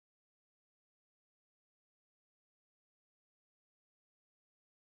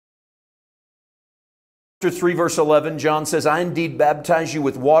Chapter 3, verse 11, John says, I indeed baptize you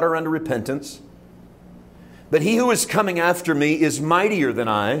with water unto repentance, but he who is coming after me is mightier than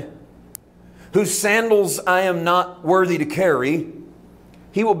I, whose sandals I am not worthy to carry.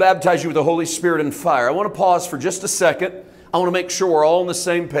 He will baptize you with the Holy Spirit and fire. I want to pause for just a second. I want to make sure we're all on the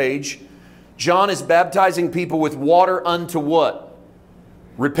same page. John is baptizing people with water unto what?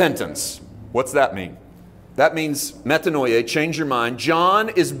 Repentance. What's that mean? That means metanoia, change your mind. John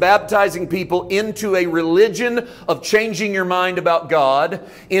is baptizing people into a religion of changing your mind about God,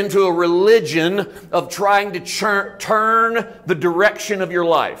 into a religion of trying to turn the direction of your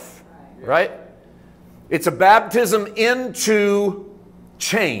life, right? It's a baptism into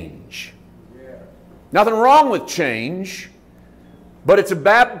change. Nothing wrong with change, but it's a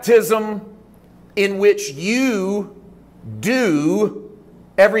baptism in which you do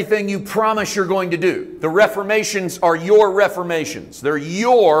everything you promise you're going to do. The reformations are your reformations. They're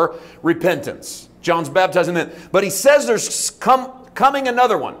your repentance. John's baptizing them. But he says there's coming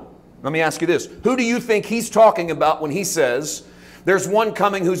another one. Let me ask you this. Who do you think he's talking about when he says there's one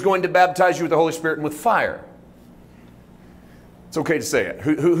coming who's going to baptize you with the Holy Spirit and with fire? It's okay to say it.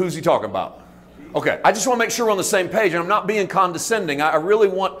 Who's he talking about? Okay, I just want to make sure we're on the same page, and I'm not being condescending. I really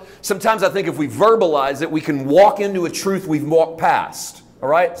want, sometimes I think if we verbalize it, we can walk into a truth we've walked past. All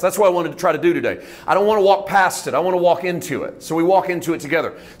right? So that's what I wanted to try to do today. I don't want to walk past it. I want to walk into it. So we walk into it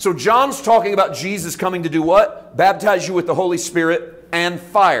together. So John's talking about Jesus coming to do what? Baptize you with the Holy Spirit and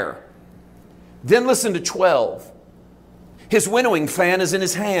fire. Then listen to 12. His winnowing fan is in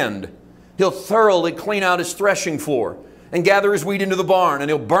his hand. He'll thoroughly clean out his threshing floor and gather his wheat into the barn, and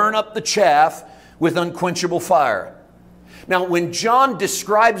he'll burn up the chaff with unquenchable fire. Now, when John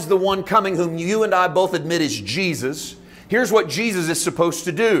describes the one coming whom you and I both admit is Jesus, here's what Jesus is supposed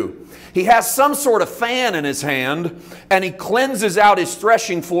to do. He has some sort of fan in his hand, and he cleanses out his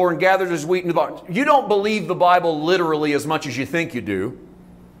threshing floor and gathers his wheat in the barn. You don't believe the Bible literally as much as you think you do.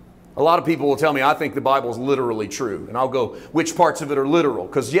 A lot of people will tell me, I think the Bible is literally true. And I'll go, which parts of it are literal?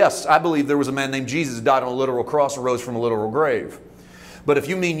 Because yes, I believe there was a man named Jesus who died on a literal cross and rose from a literal grave. But if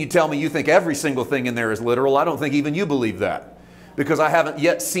you tell me you think every single thing in there is literal, I don't think even you believe that. Because I haven't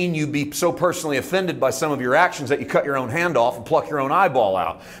yet seen you be so personally offended by some of your actions that you cut your own hand off and pluck your own eyeball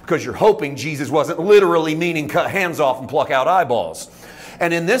out. Because you're hoping Jesus wasn't literally meaning cut hands off and pluck out eyeballs.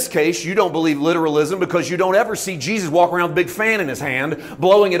 And in this case, you don't believe literalism because you don't ever see Jesus walk around with a big fan in his hand,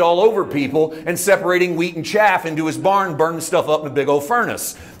 blowing it all over people and separating wheat and chaff into his barn, burning stuff up in a big old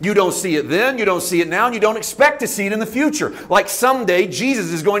furnace. You don't see it then, you don't see it now, and you don't expect to see it in the future. Like someday,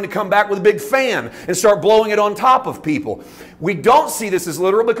 Jesus is going to come back with a big fan and start blowing it on top of people. We don't see this as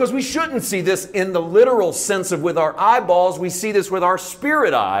literal because we shouldn't see this in the literal sense of with our eyeballs. We see this with our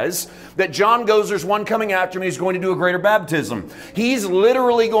spirit eyes, that John goes, there's one coming after me who's going to do a greater baptism. He's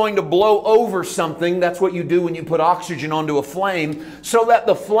literally going to blow over something. That's what you do when you put oxygen onto a flame, so that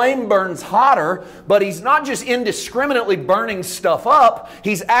the flame burns hotter, but he's not just indiscriminately burning stuff up.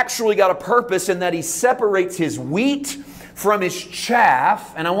 He's actually got a purpose in that he separates his wheat from his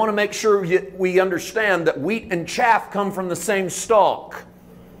chaff. And I want to make sure we understand that wheat and chaff come from the same stalk.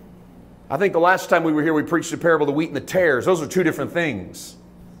 I think the last time we were here, we preached the parable of the wheat and the tares. Those are two different things.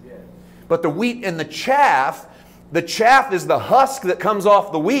 But the wheat and the chaff is the husk that comes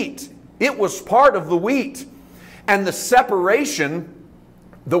off the wheat. It was part of the wheat. And the separation,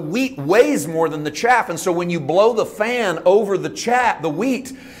 the wheat weighs more than the chaff. And so when you blow the fan over the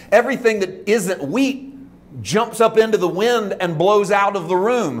wheat, everything that isn't wheat jumps up into the wind and blows out of the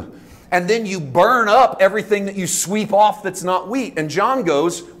room. And then you burn up everything that you sweep off that's not wheat. And John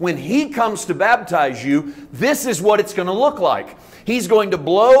goes, when he comes to baptize you, this is what it's going to look like. He's going to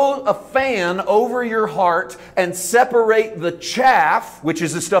blow a fan over your heart and separate the chaff, which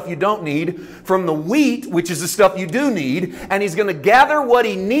is the stuff you don't need, from the wheat, which is the stuff you do need. And he's going to gather what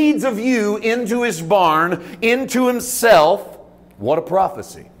he needs of you into his barn, into himself. What a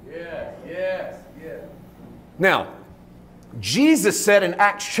prophecy. Yes. Now, Jesus said in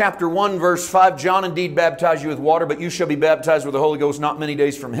Acts chapter 1, verse 5, John indeed baptized you with water, but you shall be baptized with the Holy Ghost not many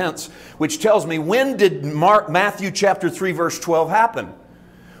days from hence. Which tells me, when did Matthew chapter 3, verse 12 happen?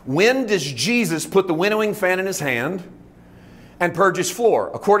 When does Jesus put the winnowing fan in his hand and purge his floor?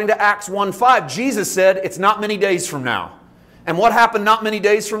 According to Acts 1:5, Jesus said it's not many days from now. And what happened not many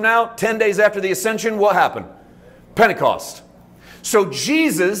days from now? 10 days after the ascension, what happened? Pentecost. So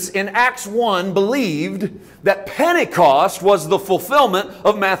Jesus in Acts 1 believed that Pentecost was the fulfillment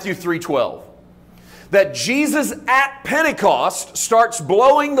of Matthew 3:12. That Jesus at Pentecost starts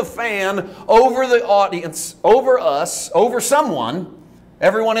blowing the fan over the audience, over us, over someone,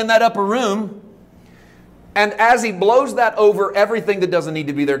 everyone in that upper room, And as he blows that over, everything that doesn't need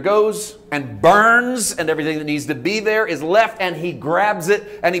to be there goes and burns, and everything that needs to be there is left, and he grabs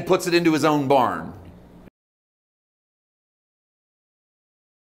it and he puts it into his own barn.